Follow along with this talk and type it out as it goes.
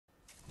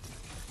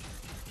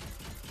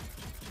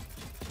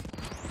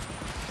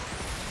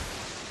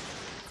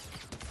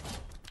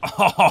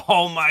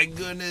Oh my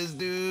goodness,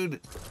 dude.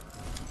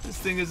 This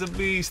thing is a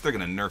beast. They're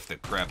gonna nerf the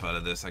crap out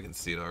of this. I can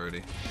see it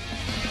already.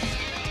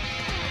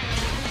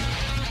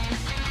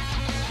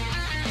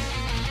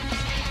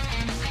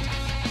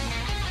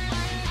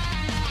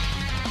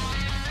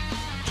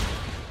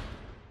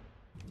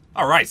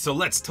 All right, so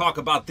let's talk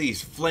about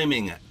these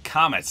flaming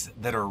comets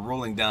that are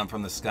rolling down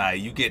from the sky.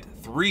 You get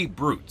 3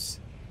 brutes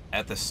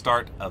at the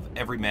start of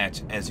every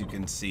match, as you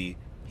can see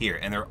here,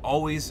 and they're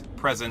always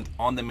present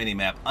on the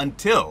minimap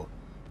until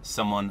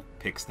someone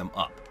picks them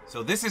up.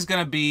 So this is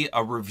gonna be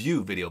a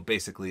review video,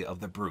 basically, of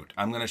the Brute.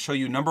 I'm gonna show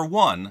you, number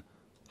 1,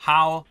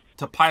 how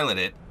to pilot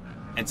it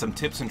and some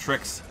tips and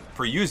tricks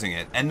for using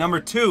it. And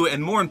number 2,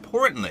 and more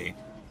importantly,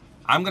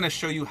 I'm gonna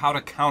show you how to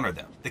counter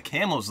them. The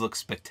camos look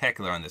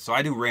spectacular on this, so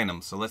I do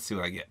random, so let's see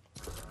what I get.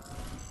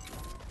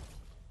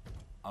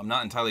 I'm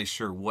not entirely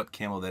sure what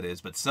camo that is,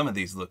 but some of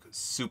these look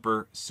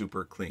super,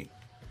 super clean.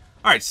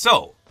 All right,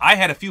 so I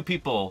had a few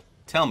people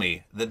tell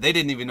me that they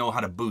didn't even know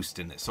how to boost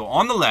in this. So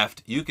on the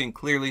left, you can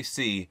clearly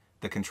see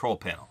the control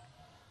panel.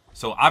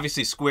 So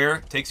obviously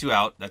square takes you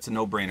out, that's a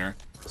no-brainer.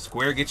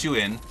 Square gets you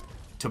in.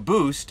 To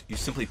boost, you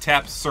simply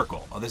tap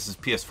circle. Oh, this is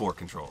PS4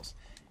 controls.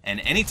 And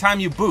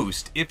anytime you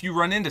boost, if you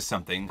run into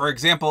something, for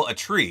example, a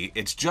tree,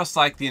 it's just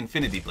like the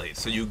Infinity Blade.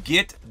 So you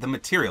get the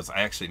materials.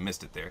 I actually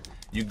missed it there.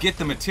 You get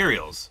the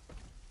materials,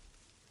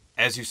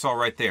 as you saw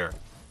right there,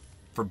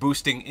 for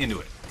boosting into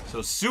it.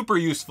 So super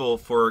useful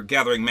for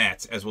gathering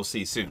mats, as we'll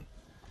see soon.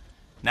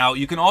 Now,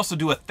 you can also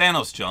do a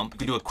Thanos jump. You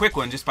can do a quick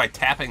one just by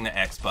tapping the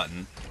X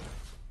button.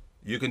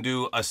 You can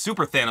do a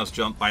super Thanos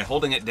jump by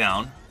holding it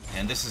down.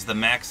 And this is the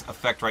max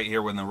effect right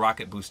here when the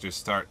rocket boosters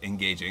start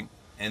engaging.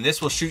 And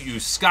this will shoot you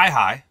sky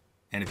high.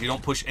 And if you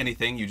don't push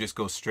anything, you just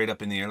go straight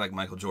up in the air like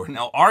Michael Jordan.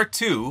 Now,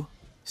 R2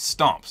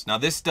 stomps. Now,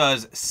 this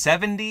does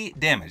 70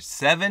 damage,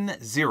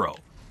 7-0,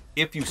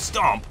 if you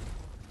stomp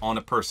on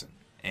a person.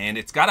 And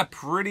it's got a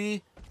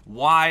pretty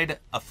wide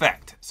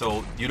effect.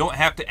 So you don't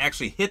have to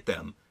actually hit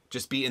them,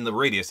 just be in the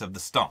radius of the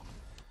stomp.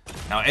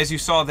 Now, as you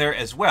saw there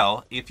as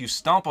well, if you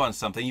stomp on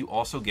something, you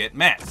also get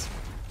mats.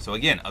 So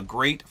again, a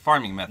great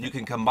farming method. You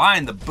can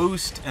combine the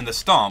boost and the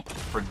stomp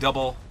for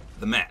double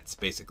the mats,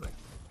 basically.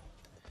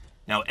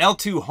 Now,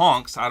 L2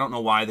 honks. I don't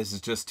know why. This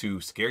is just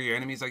to scare your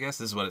enemies, I guess.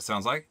 This is what it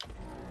sounds like.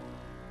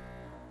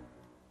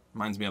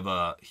 Reminds me of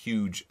a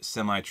huge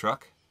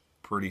semi-truck.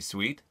 Pretty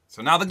sweet.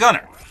 So now the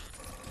gunner.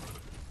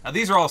 Now,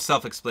 these are all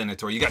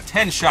self-explanatory. You got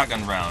 10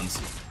 shotgun rounds,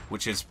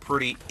 which is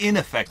pretty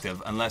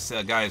ineffective unless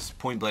a guy is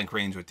point-blank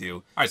range with you.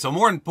 All right, so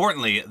more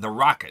importantly, the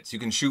rockets. You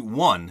can shoot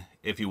 1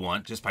 if you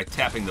want, just by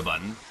tapping the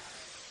button.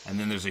 And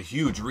then there's a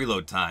huge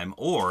reload time,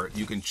 or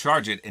you can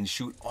charge it and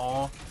shoot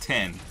all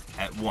 10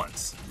 at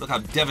once. Look how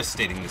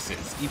devastating this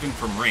is, even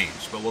from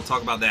range, but we'll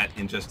talk about that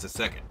in just a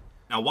second.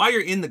 Now, while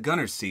you're in the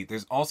gunner's seat,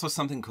 there's also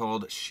something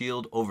called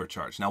shield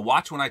overcharge. Now,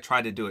 watch when I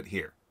try to do it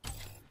here.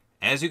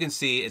 As you can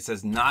see, it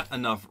says not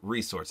enough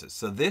resources.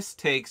 So this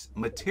takes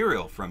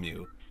material from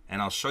you,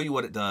 and I'll show you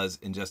what it does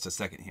in just a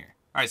second here.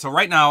 All right, so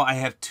right now I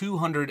have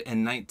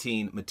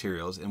 219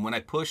 materials, and when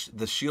I push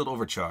the shield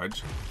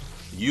overcharge,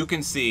 you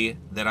can see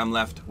that I'm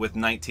left with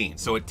 19.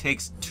 So it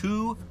takes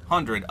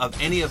 200 of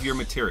any of your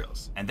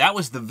materials. And that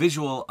was the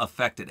visual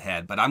effect it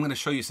had, but I'm gonna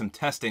show you some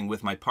testing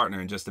with my partner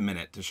in just a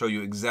minute to show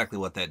you exactly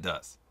what that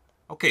does.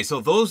 Okay,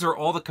 so those are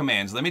all the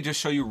commands. Let me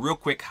just show you real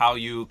quick how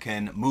you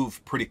can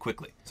move pretty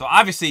quickly. So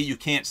obviously you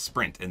can't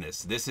sprint in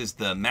this. This is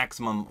the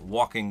maximum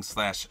walking /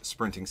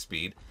 sprinting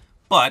speed,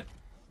 but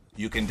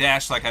you can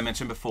dash like I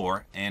mentioned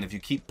before, and if you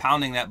keep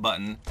pounding that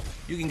button,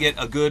 you can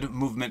get a good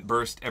movement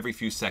burst every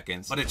few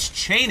seconds, but it's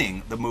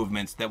chaining the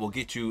movements that will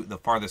get you the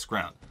farthest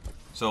ground.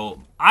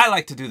 So I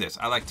like to do this.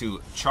 I like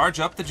to charge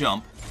up the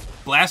jump,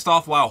 blast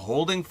off while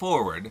holding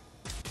forward,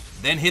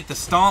 then hit the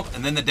stomp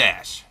and then the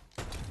dash.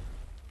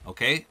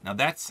 Okay, now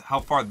that's how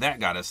far that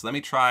got us. Let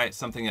me try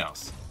something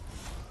else.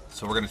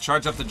 So we're gonna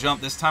charge up the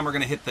jump. This time we're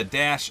gonna hit the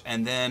dash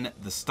and then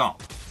the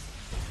stomp.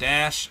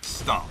 Dash,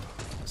 stomp.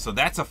 So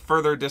that's a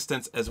further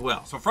distance as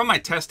well. So from my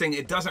testing,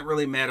 it doesn't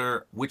really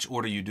matter which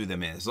order you do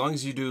them in. As long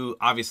as you do,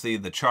 obviously,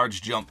 the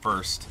charge jump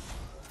first,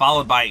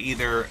 followed by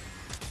either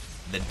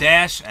the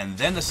dash and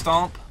then the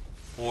stomp,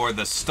 or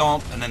the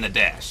stomp and then the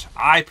dash.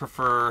 I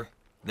prefer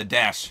the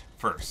dash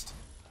first.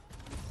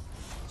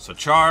 So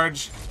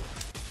charge,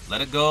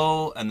 let it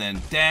go, and then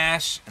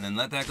dash, and then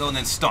let that go, and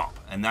then stomp.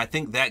 And I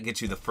think that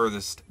gets you the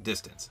furthest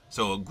distance.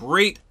 So a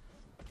great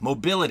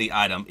mobility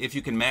item if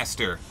you can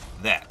master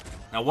that.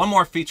 Now, one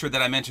more feature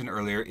that I mentioned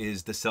earlier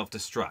is the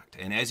self-destruct.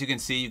 And as you can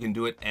see, you can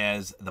do it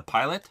as the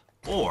pilot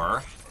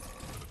or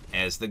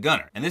as the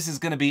gunner. And this is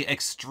going to be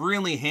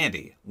extremely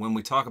handy when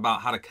we talk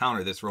about how to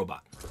counter this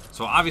robot.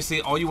 So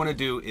obviously, all you want to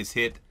do is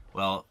hit,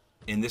 well,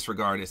 in this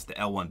regard, it's the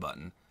L1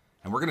 button.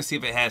 And we're going to see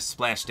if it has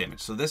splash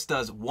damage. So this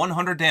does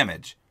 100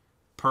 damage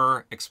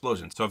per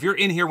explosion. So if you're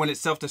in here when it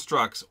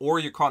self-destructs or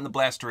you're caught in the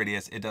blast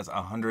radius, it does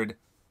 100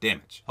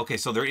 damage. Okay,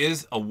 so there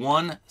is a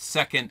 1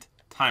 second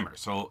timer.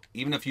 So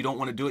even if you don't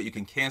want to do it, you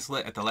can cancel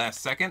it at the last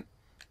second.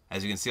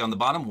 As you can see on the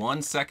bottom,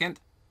 1 second.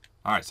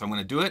 All right, so I'm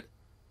going to do it.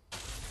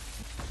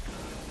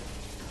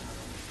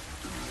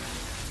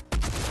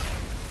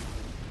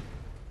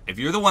 If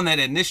you're the one that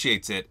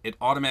initiates it, it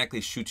automatically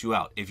shoots you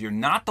out. If you're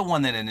not the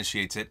one that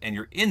initiates it and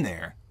you're in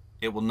there,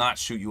 it will not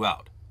shoot you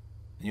out.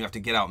 And you have to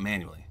get out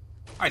manually.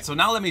 All right, so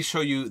now let me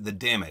show you the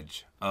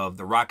damage of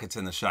the rockets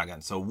and the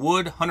shotgun. So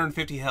wood,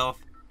 150 health,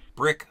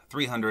 brick,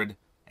 300,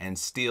 and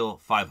steel,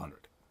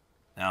 500.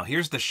 Now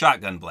here's the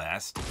shotgun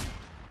blast.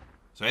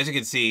 So as you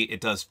can see,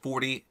 it does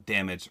 40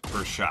 damage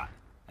per shot.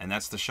 And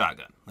that's the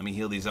shotgun. Let me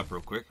heal these up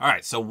real quick. All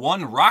right, so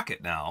one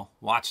rocket now,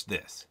 watch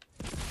this.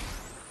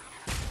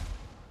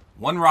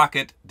 One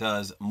rocket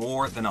does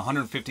more than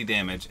 150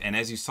 damage, and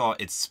as you saw,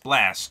 it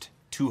splashed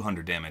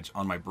 200 damage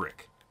on my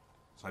brick.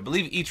 So I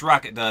believe each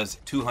rocket does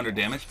 200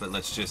 damage, but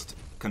let's just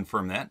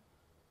confirm that.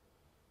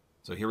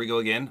 So here we go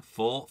again,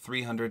 full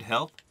 300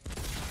 health.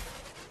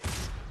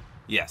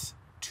 Yes,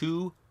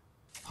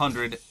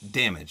 200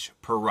 damage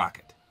per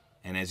rocket.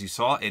 And as you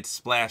saw, it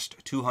splashed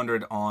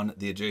 200 on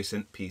the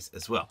adjacent piece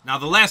as well. Now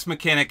the last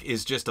mechanic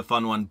is just a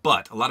fun one,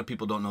 but a lot of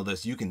people don't know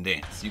this. You can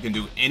dance. You can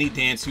do any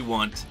dance you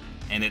want.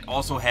 And it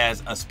also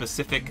has a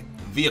specific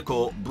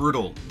vehicle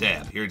brutal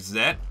dab. Here's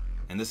that.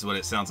 And this is what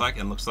it sounds like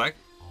and looks like.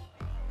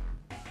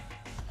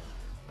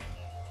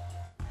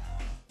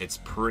 It's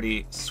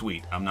pretty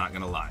sweet, I'm not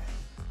gonna lie.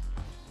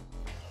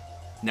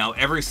 Now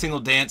every single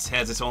dance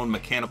has its own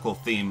mechanical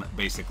theme,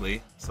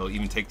 basically. So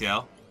even take the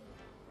L.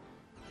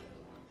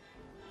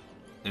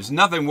 There's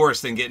nothing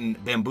worse than getting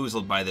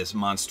bamboozled by this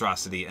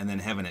monstrosity and then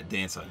having it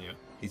dance on you.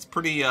 He's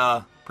pretty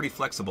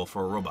flexible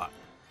for a robot.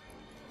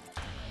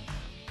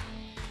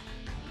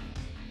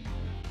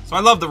 So I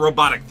love the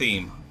robotic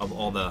theme of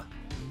all the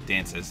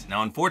dances.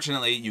 Now,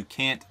 unfortunately, you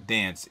can't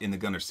dance in the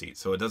gunner seat,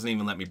 so it doesn't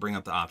even let me bring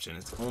up the option.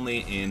 It's only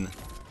in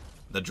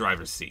the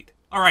driver's seat.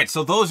 All right,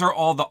 so those are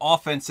all the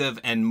offensive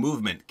and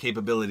movement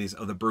capabilities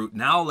of the B.R.U.T E.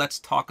 Now let's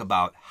talk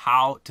about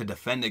how to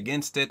defend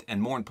against it,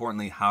 and more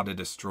importantly, how to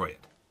destroy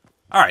it.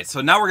 All right,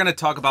 so now we're gonna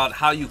talk about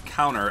how you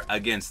counter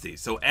against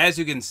these. So as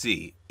you can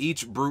see,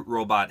 each B.R.U.T E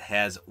robot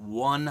has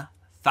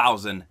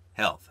 1,000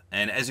 health.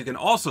 And as you can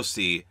also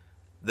see,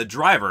 the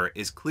driver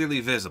is clearly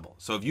visible.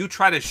 So if you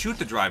try to shoot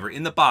the driver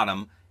in the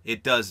bottom,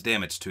 it does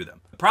damage to them.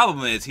 The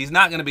problem is he's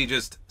not gonna be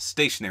just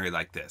stationary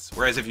like this.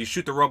 Whereas if you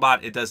shoot the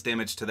robot, it does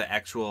damage to the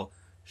actual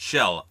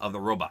shell of the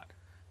robot.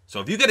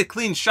 So if you get a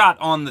clean shot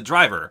on the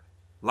driver,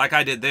 like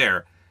I did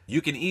there,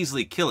 you can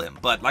easily kill him.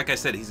 But like I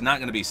said, he's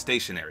not gonna be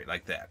stationary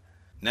like that.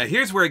 Now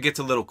here's where it gets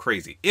a little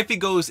crazy. If he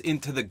goes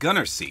into the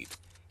gunner seat,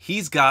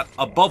 he's got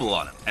a bubble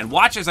on him. And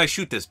watch as I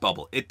shoot this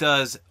bubble. It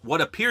does what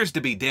appears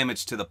to be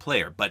damage to the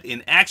player, but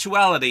in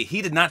actuality,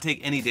 he did not take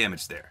any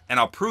damage there. And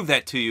I'll prove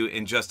that to you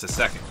in just a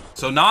second.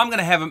 So now I'm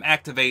gonna have him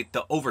activate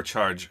the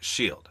overcharge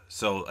shield.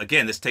 So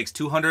again, this takes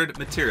 200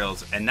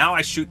 materials, and now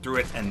I shoot through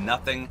it and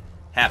nothing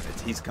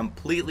happens. He's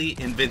completely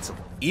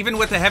invincible. Even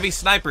with the heavy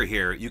sniper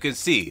here, you can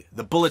see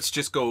the bullets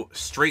just go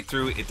straight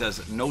through. It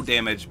does no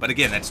damage, but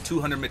again, that's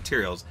 200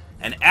 materials.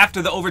 And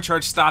after the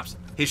overcharge stops,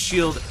 his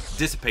shield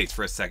dissipates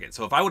for a second.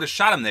 So if I would have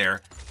shot him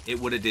there, it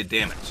would have did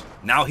damage.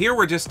 Now here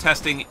we're just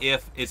testing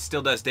if it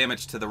still does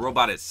damage to the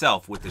robot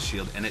itself with the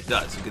shield, and it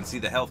does. You can see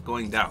the health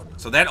going down.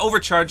 So that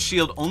overcharge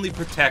shield only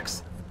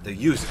protects the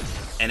user.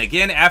 And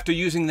again, after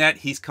using that,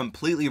 he's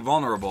completely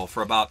vulnerable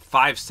for about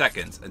 5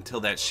 seconds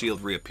until that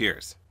shield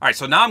reappears. All right,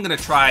 so now I'm gonna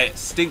try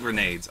stink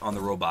grenades on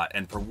the robot,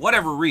 and for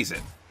whatever reason,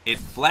 it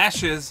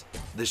flashes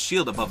the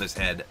shield above his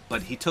head,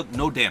 but he took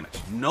no damage.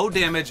 No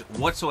damage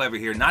whatsoever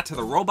here, not to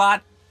the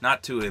robot,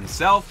 not to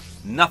himself,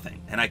 nothing.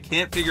 And I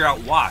can't figure out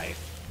why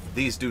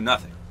these do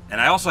nothing.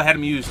 And I also had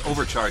him use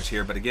overcharge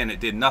here, but again, it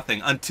did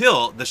nothing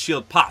until the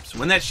shield pops.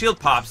 When that shield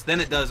pops, then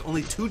it does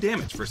only 2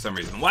 damage for some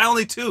reason. Why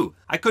only 2?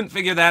 I couldn't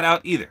figure that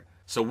out either.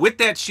 So with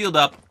that shield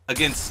up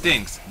against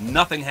stinks,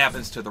 nothing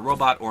happens to the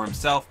robot or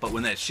himself, but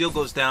when that shield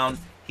goes down,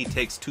 he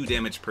takes 2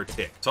 damage per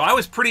tick. So I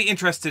was pretty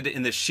interested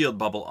in this shield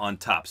bubble on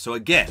top. So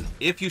again,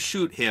 if you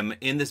shoot him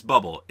in this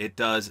bubble, it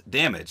does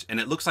damage, and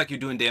it looks like you're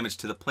doing damage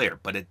to the player,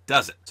 but it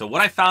doesn't. So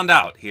what I found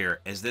out here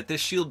is that this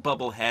shield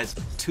bubble has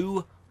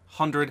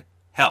 200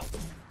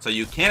 health. So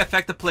you can't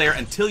affect the player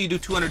until you do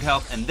 200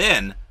 health, and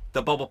then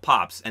the bubble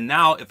pops. And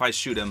now if I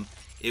shoot him,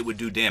 it would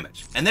do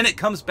damage. And then it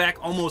comes back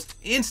almost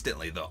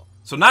instantly though.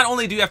 So not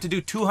only do you have to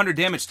do 200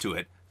 damage to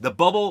it, the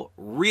bubble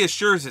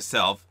reassures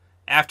itself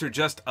after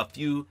just a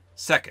few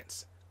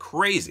seconds.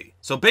 Crazy.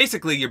 So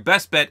basically your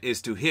best bet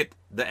is to hit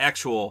the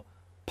actual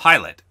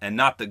pilot and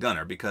not the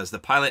gunner, because the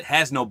pilot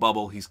has no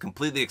bubble. He's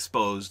completely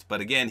exposed, but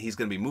again, he's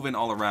going to be moving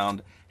all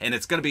around and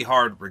it's going to be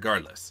hard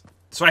regardless.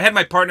 So I had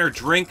my partner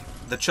drink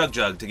the chug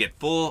jug to get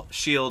full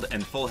shield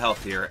and full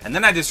health here, and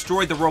then I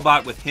destroyed the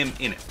robot with him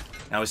in it.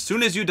 Now, as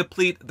soon as you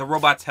deplete the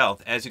robot's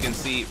health, as you can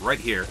see right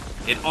here,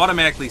 it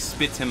automatically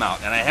spits him out,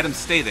 and I had him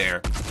stay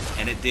there,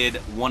 and it did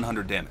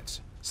 100 damage.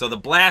 So the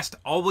blast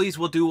always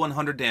will do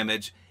 100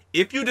 damage.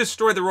 If you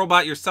destroy the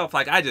robot yourself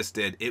like I just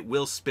did, it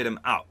will spit him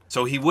out.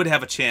 So he would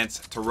have a chance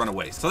to run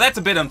away. So that's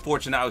a bit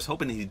unfortunate. I was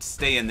hoping he'd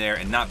stay in there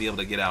and not be able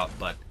to get out,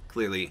 but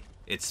clearly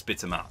it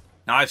spits him out.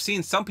 Now, I've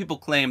seen some people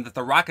claim that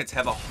the rockets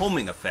have a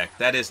homing effect.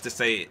 That is to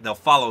say, they'll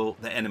follow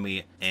the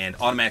enemy and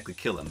automatically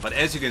kill him. But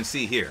as you can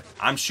see here,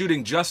 I'm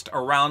shooting just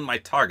around my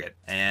target,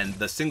 and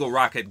the single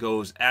rocket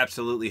goes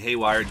absolutely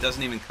haywire. It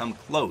doesn't even come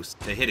close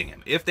to hitting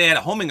him. If they had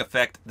a homing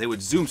effect, they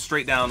would zoom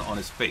straight down on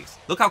his face.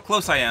 Look how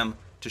close I am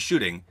to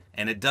shooting,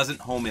 and it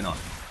doesn't home in on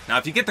him. Now,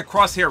 if you get the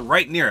crosshair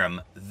right near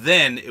him,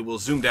 then it will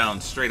zoom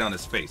down straight on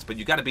his face. But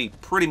you got to be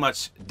pretty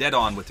much dead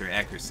on with your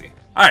accuracy.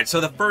 All right,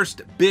 so the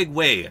first big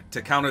way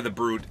to counter the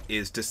Brute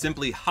is to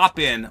simply hop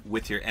in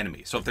with your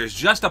enemy. So if there's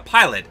just a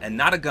pilot and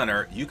not a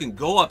gunner, you can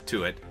go up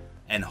to it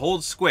and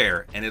hold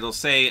square, and it'll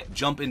say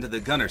jump into the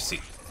gunner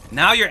seat.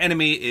 Now your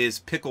enemy is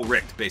pickle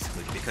ricked,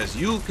 basically, because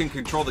you can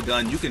control the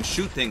gun, you can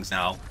shoot things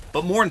now,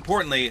 but more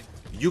importantly,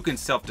 you can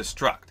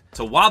self-destruct.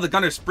 So while the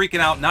gunner's freaking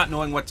out, not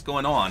knowing what's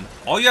going on,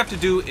 all you have to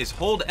do is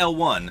hold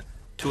L1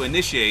 to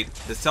initiate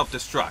the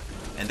self-destruct.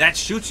 And that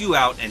shoots you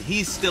out, and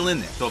he's still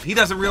in there. So if he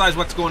doesn't realize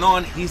what's going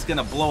on, he's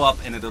gonna blow up,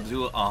 and it'll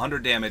do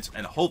 100 damage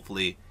and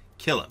hopefully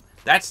kill him.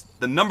 That's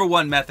the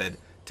 #1 method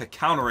to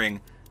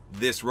countering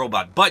this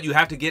robot, but you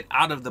have to get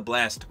out of the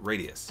blast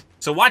radius.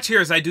 So watch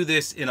here as I do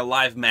this in a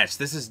live match.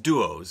 This is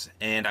duos,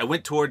 and I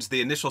went towards the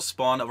initial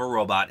spawn of a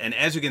robot, and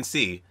as you can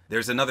see,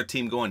 there's another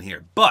team going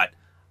here. But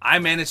I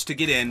managed to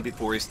get in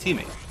before his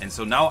teammate. And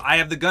so now I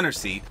have the gunner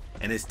seat,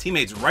 and his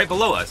teammate's right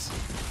below us,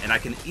 and I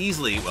can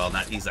easily, well,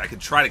 not easily, I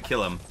could try to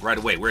kill him right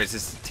away, whereas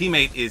his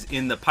teammate is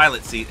in the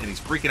pilot seat, and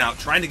he's freaking out,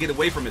 trying to get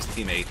away from his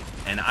teammate,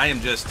 and I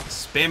am just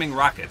spamming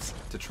rockets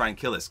to try and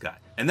kill this guy.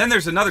 And then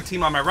there's another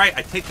team on my right.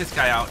 I take this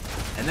guy out,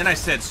 and then I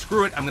said,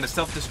 screw it, I'm going to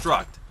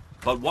self-destruct.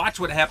 But watch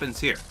what happens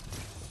here.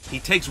 He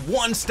takes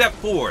one step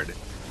forward,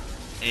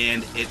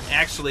 and it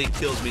actually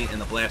kills me in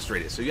the blast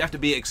radius. So you have to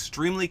be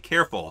extremely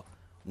careful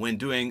when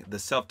doing the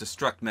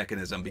self-destruct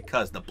mechanism,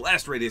 because the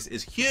blast radius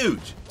is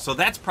huge. So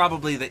that's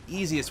probably the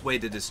easiest way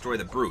to destroy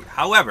the Brute.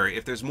 However,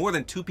 if there's more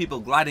than 2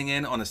 people gliding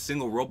in on a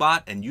single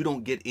robot and you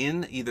don't get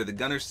in either the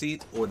gunner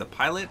seat or the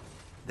pilot,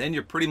 then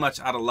you're pretty much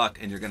out of luck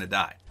and you're gonna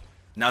die.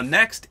 Now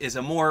next is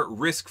a more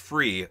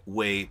risk-free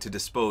way to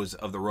dispose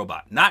of the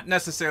robot. Not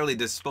necessarily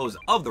dispose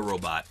of the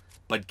robot,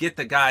 but get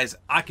the guys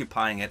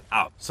occupying it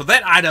out. So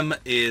that item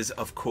is,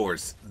 of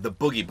course, the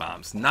boogie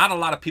bombs. Not a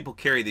lot of people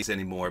carry these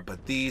anymore,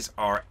 but these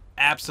are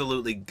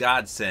absolutely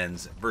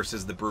godsends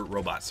versus the Brute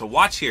robot. So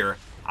watch here.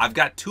 I've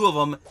got 2 of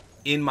them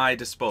in my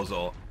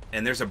disposal,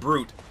 and there's a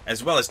Brute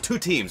as well as 2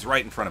 teams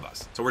right in front of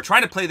us. So we're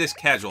trying to play this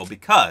casual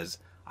because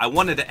I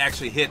wanted to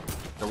actually hit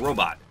the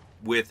robot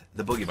with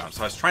the boogie bomb.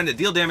 So I was trying to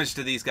deal damage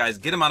to these guys,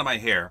 get them out of my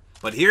hair.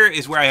 But here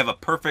is where I have a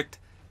perfect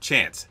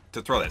chance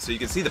to throw that. So you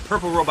can see the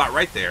purple robot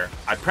right there.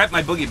 I prep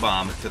my boogie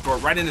bomb to throw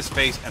it right in his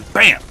face, and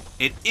bam!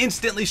 It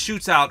instantly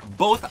shoots out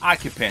both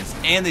occupants,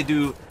 and they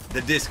do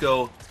the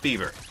disco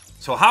fever.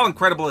 So how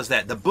incredible is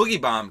that? The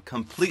boogie bomb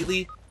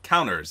completely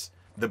counters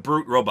the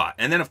Brute robot.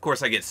 And then, of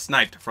course, I get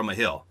sniped from a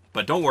hill.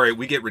 But don't worry,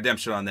 we get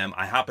redemption on them.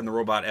 I hop in the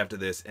robot after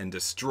this and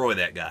destroy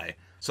that guy.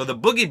 So the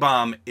boogie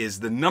bomb is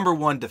the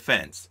 #1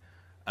 defense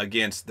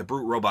against the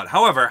Brute robot.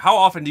 However, how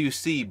often do you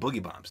see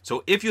boogie bombs?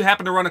 So if you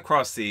happen to run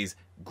across these,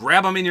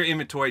 grab them in your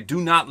inventory.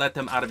 Do not let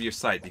them out of your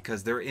sight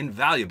because they're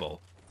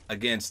invaluable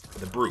against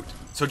the Brute.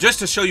 So just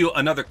to show you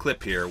another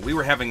clip here, we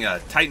were having a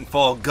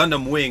Titanfall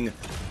Gundam Wing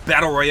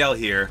battle royale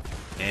here.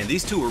 And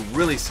these 2 were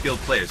really skilled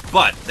players,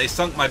 but they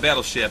sunk my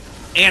battleship,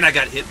 and I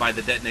got hit by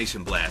the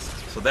detonation blast.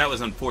 So that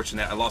was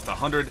unfortunate. I lost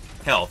 100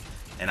 health,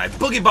 and I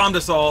boogie bombed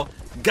us all,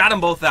 got them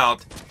both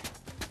out,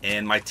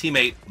 and my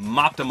teammate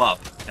mopped them up.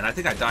 And I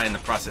think I die in the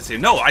process here.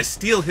 No, I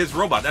steal his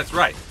robot, that's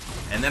right.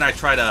 And then I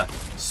try to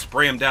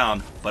spray him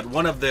down, but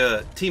one of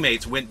the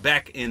teammates went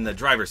back in the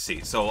driver's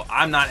seat, so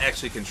I'm not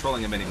actually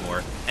controlling him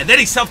anymore. And then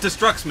he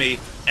self-destructs me,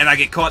 and I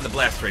get caught in the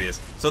blast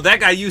radius. So that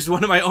guy used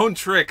one of my own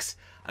tricks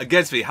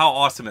against me. How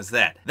awesome is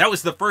that? That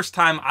was the first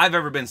time I've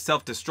ever been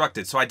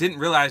self-destructed, so I didn't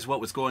realize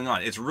what was going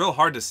on. It's real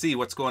hard to see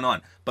what's going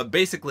on, but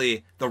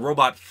basically the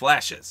robot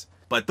flashes.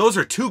 But those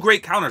are 2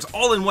 great counters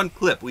all in one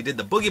clip. We did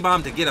the boogie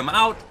bomb to get him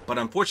out, but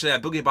unfortunately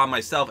I boogie bombed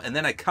myself, and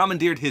then I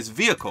commandeered his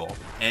vehicle,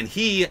 and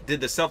he did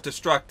the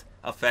self-destruct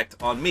effect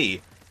on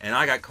me, and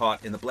I got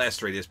caught in the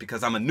blast radius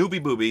because I'm a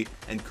newbie booby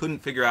and couldn't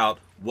figure out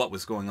what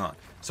was going on.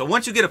 So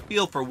once you get a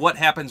feel for what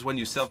happens when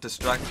you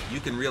self-destruct, you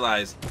can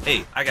realize,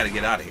 hey, I gotta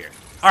get out of here.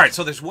 Alright,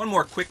 so there's one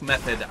more quick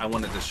method I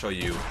wanted to show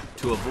you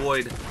to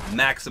avoid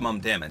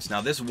maximum damage.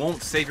 Now this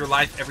won't save your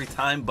life every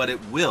time, but it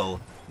will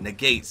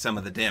negate some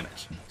of the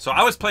damage. So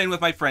I was playing with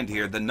my friend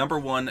here, the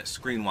 #1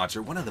 screen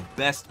watcher, one of the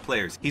best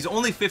players. He's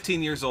only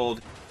 15 years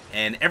old,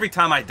 and every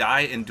time I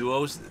die in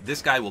duos,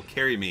 this guy will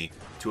carry me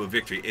to a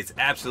victory. It's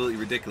absolutely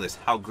ridiculous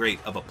how great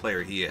of a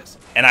player he is.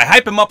 And I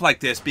hype him up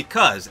like this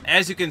because,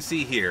 as you can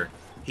see here,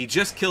 he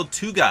just killed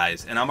 2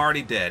 guys, and I'm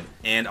already dead,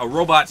 and a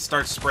robot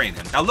starts spraying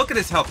him. Now look at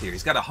his health here.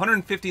 He's got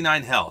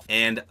 159 health,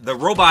 and the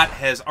robot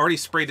has already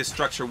sprayed his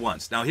structure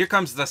once. Now here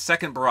comes the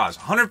second barrage.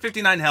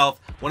 159 health,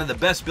 one of the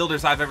best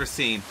builders I've ever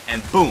seen,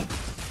 and boom,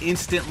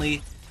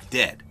 instantly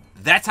dead.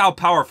 That's how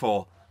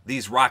powerful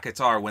these rockets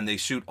are when they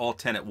shoot all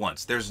 10 at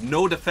once. There's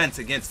no defense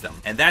against them,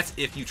 and that's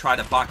if you try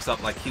to box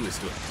up like he was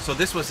doing. So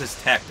this was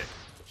his tactic.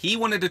 He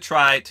wanted to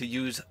try to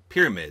use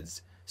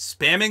pyramids,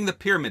 spamming the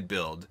pyramid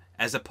build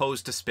as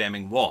opposed to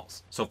spamming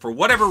walls. So for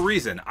whatever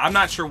reason, I'm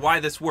not sure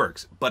why this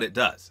works, but it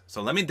does.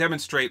 So let me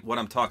demonstrate what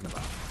I'm talking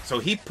about. So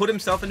he put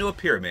himself into a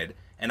pyramid,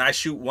 and I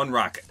shoot one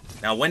rocket.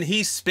 Now when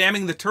he's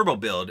spamming the turbo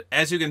build,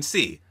 as you can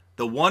see,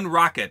 the one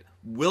rocket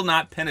will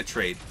not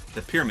penetrate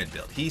the pyramid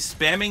build. He's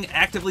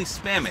actively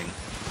spamming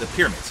the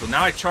pyramid. So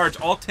now I charge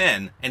all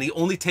 10, and he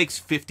only takes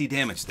 50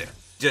 damage there.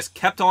 Just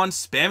kept on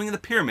spamming the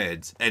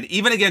pyramids, and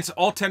even against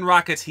all 10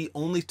 rockets, he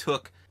only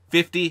took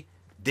 50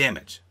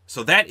 damage.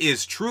 So that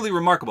is truly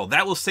remarkable.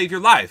 That will save your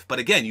life. But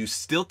again, you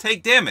still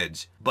take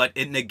damage, but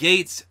it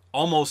negates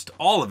almost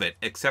all of it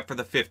except for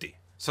the 50.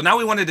 So now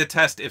we wanted to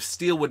test if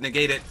steel would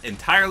negate it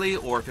entirely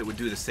or if it would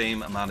do the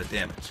same amount of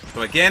damage.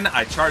 So again,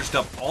 I charged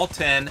up all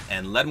 10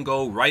 and let him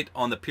go right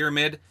on the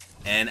pyramid.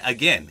 And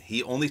again,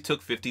 he only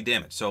took 50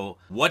 damage. So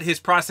what his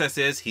process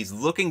is, he's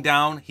looking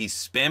down, he's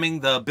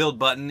spamming the build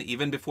button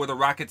even before the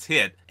rockets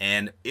hit.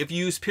 And if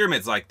you use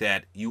pyramids like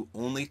that, you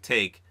only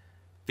take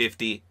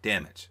 50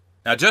 damage.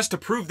 Now, just to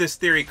prove this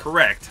theory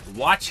correct,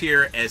 watch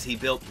here as he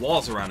built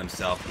walls around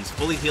himself. He's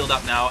fully healed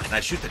up now, and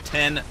I shoot the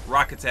 10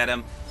 rockets at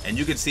him, and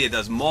you can see it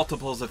does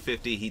multiples of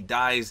 50. He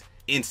dies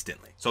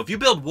instantly. So if you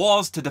build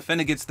walls to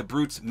defend against the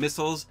Brute's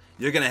missiles,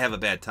 you're going to have a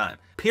bad time.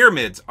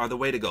 Pyramids are the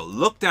way to go.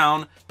 Look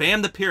down,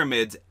 spam the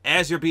pyramids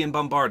as you're being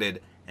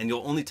bombarded, and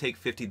you'll only take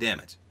 50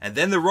 damage. And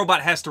then the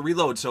robot has to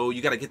reload, so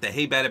you got to get the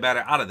hay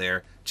batter out of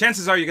there.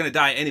 Chances are you're going to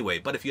die anyway,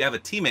 but if you have a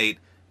teammate,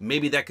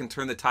 maybe that can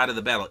turn the tide of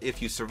the battle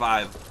if you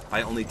survive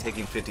by only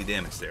taking 50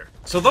 damage there.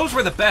 So those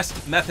were the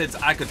best methods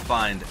I could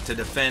find to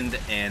defend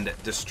and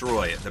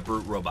destroy the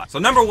Brute robot. So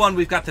number one,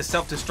 we've got the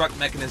self-destruct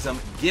mechanism.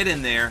 Get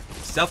in there,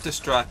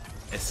 self-destruct,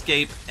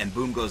 escape, and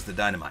boom goes the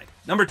dynamite.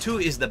 Number two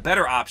is the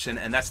better option,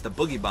 and that's the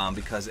boogie bomb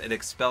because it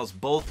expels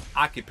both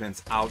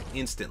occupants out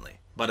instantly.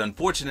 But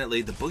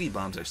unfortunately, the boogie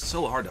bombs are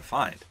so hard to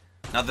find.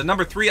 Now the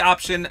number three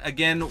option,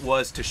 again,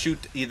 was to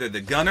shoot either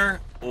the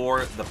gunner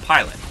or the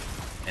pilot.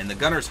 And the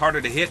gunner's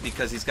harder to hit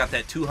because he's got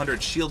that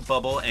 200 shield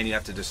bubble and you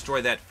have to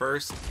destroy that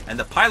first. And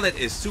the pilot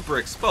is super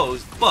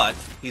exposed, but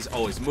he's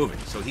always moving,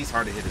 so he's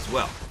hard to hit as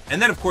well.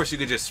 And then of course you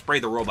could just spray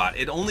the robot.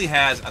 It only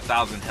has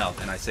 1,000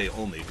 health, and I say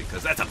only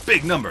because that's a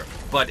big number.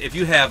 But if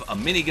you have a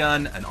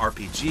minigun, an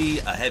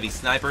RPG, a heavy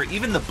sniper,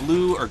 even the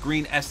blue or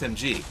green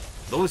SMG,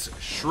 those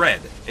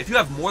shred. If you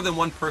have more than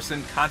one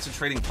person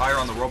concentrating fire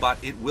on the robot,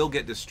 it will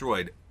get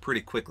destroyed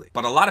pretty quickly.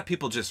 But a lot of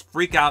people just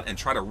freak out and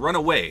try to run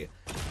away,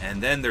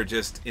 and then they're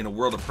just in a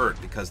world of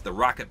hurt because the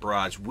rocket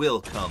barrage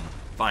will come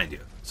find you.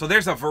 So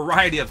there's a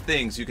variety of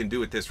things you can do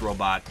with this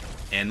robot,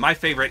 and my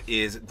favorite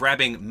is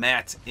grabbing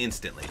mats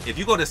instantly. If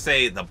you go to,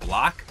 say, the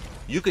block,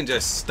 you can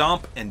just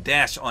stomp and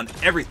dash on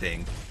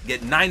everything,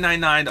 get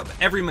 999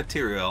 of every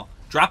material,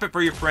 drop it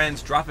for your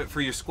friends, drop it for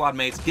your squad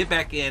mates, get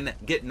back in,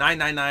 get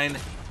 999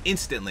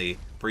 instantly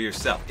for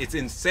yourself. It's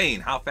insane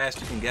how fast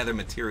you can gather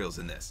materials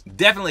in this.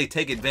 Definitely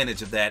take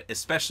advantage of that,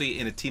 especially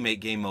in a teammate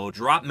game mode.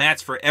 Drop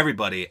mats for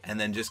everybody and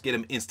then just get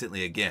them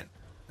instantly again.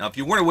 Now, if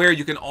you weren't aware,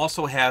 you can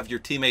also have your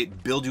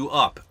teammate build you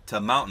up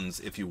to mountains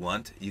if you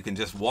want. You can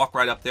just walk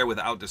right up there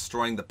without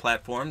destroying the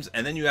platforms,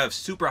 and then you have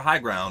super high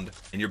ground,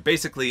 and you're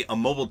basically a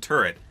mobile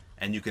turret,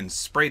 and you can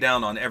spray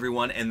down on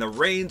everyone. And the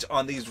range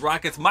on these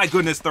rockets, my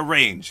goodness, the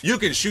range. You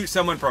can shoot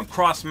someone from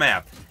cross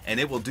map, and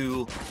it will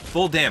do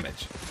full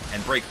damage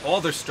and break all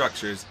their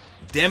structures,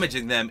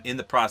 damaging them in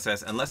the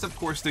process, unless of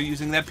course they're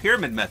using that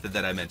pyramid method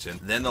that I mentioned.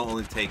 Then they'll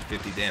only take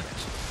 50 damage.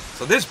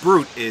 So this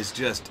Brute is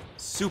just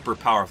super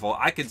powerful.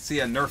 I could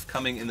see a nerf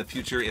coming in the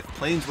future. If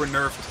planes were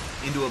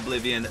nerfed into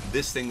oblivion,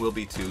 this thing will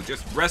be too.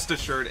 Just rest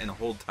assured and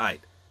hold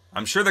tight.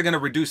 I'm sure they're going to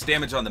reduce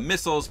damage on the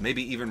missiles,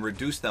 maybe even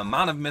reduce the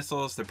amount of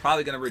missiles. They're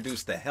probably going to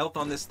reduce the health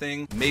on this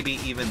thing, maybe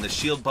even the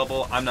shield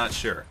bubble. I'm not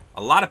sure.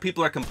 A lot of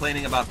people are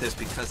complaining about this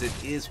because it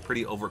is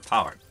pretty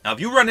overpowered. Now, if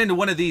you run into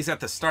one of these at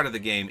the start of the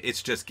game,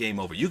 it's just game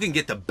over. You can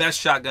get the best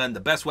shotgun, the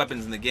best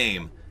weapons in the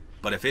game,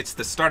 but if it's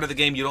the start of the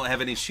game, you don't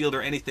have any shield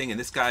or anything, and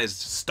this guy is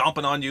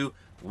stomping on you,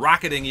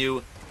 rocketing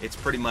you, it's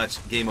pretty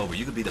much game over.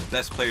 You could be the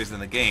best players in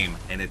the game,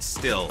 and it's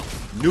still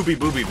newbie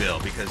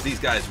boobieville because these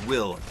guys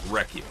will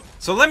wreck you.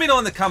 So let me know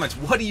in the comments,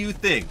 what do you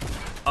think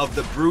of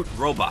the Brute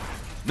robot?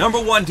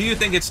 Number one, do you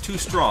think it's too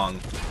strong?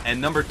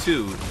 And number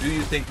two, do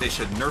you think they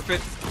should nerf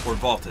it or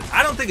vault it?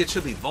 I don't think it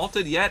should be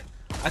vaulted yet.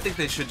 I think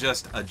they should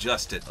just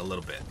adjust it a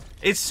little bit.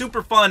 It's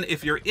super fun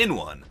if you're in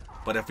one,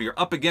 but if you're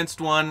up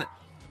against one,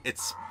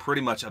 it's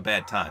pretty much a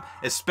bad time,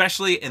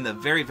 especially in the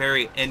very,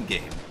 very end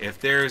game. If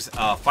there's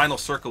a final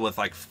circle with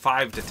like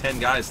 5 to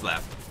 10 guys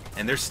left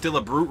and there's still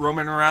a Brute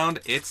roaming around,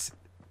 it's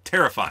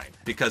terrifying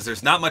because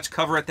there's not much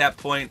cover at that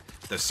point.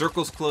 The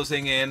circle's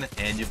closing in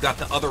and you've got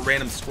the other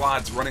random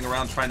squads running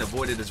around trying to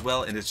avoid it as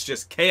well, and it's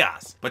just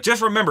chaos. But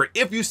just remember,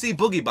 if you see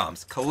boogie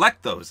bombs,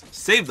 collect those,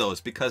 save those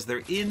because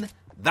they're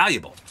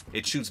invaluable.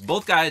 It shoots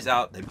both guys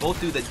out, they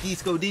both do the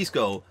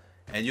disco,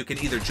 and you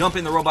can either jump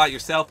in the robot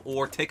yourself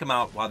or take them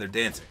out while they're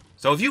dancing.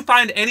 So if you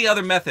find any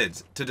other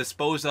methods to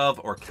dispose of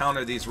or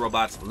counter these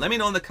robots, let me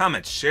know in the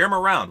comments. Share them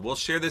around. We'll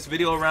share this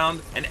video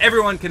around, and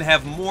everyone can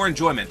have more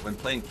enjoyment when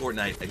playing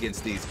Fortnite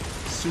against these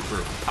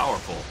super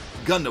powerful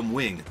Gundam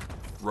Wing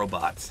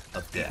robots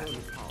of death.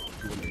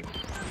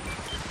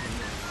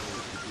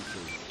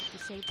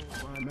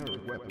 Primary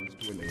weapons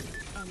to enable.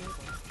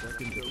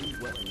 Secondary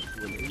weapons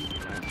to enable.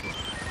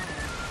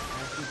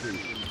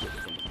 Activation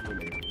systems to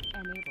enable.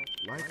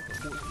 Life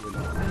support to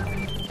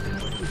enable.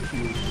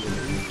 Shields to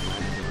enable.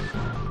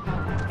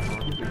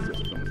 Targeting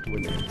systems to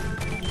enable.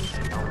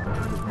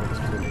 Outbound defense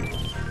to enable.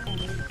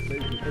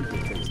 Safety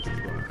interface to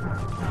run.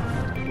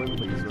 Twin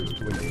lasers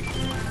to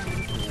enable.